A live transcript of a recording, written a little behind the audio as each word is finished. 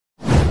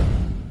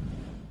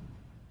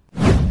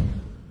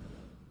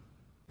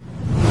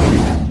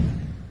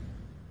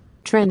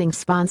Trending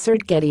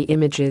sponsored Getty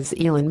Images.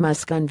 Elon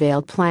Musk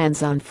unveiled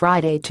plans on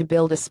Friday to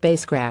build a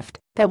spacecraft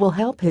that will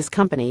help his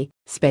company,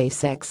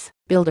 SpaceX,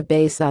 build a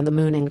base on the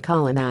moon and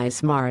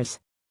colonize Mars.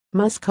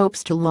 Musk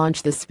hopes to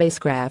launch the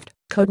spacecraft,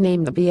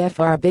 codenamed the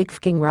BFR Big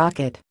F***ing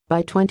Rocket,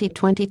 by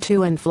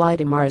 2022 and fly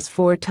to Mars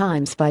 4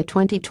 times by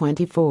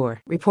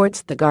 2024,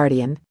 reports The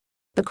Guardian.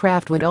 The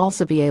craft would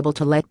also be able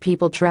to let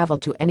people travel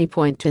to any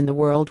point in the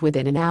world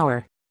within an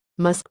hour.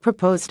 Musk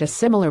proposed a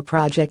similar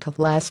project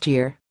last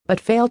year, but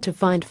failed to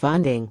find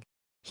funding.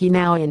 He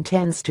now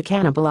intends to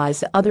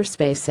cannibalize other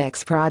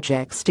SpaceX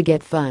projects to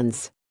get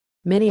funds.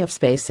 Many of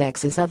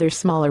SpaceX's other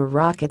smaller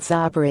rockets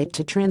operate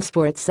to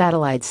transport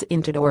satellites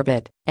into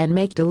orbit and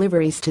make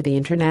deliveries to the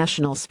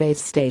International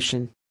Space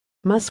Station.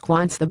 Musk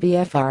wants the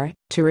BFR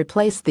to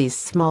replace these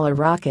smaller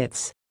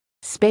rockets.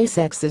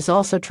 SpaceX is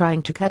also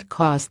trying to cut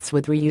costs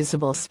with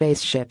reusable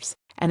spaceships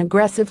and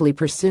aggressively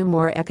pursue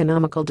more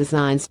economical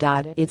designs.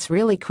 It's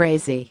really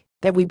crazy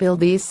that we build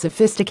these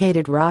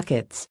sophisticated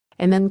rockets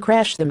and then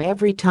crash them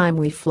every time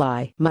we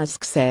fly,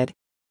 Musk said.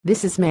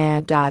 This is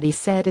mad. He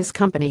said his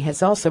company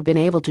has also been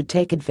able to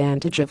take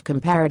advantage of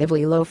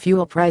comparatively low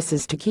fuel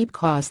prices to keep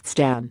costs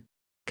down.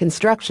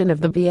 Construction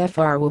of the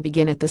BFR will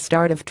begin at the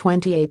start of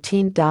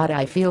 2018.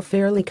 I feel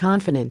fairly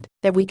confident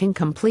that we can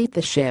complete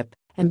the ship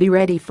and be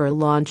ready for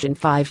launch in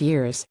 5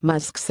 years,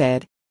 Musk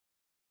said.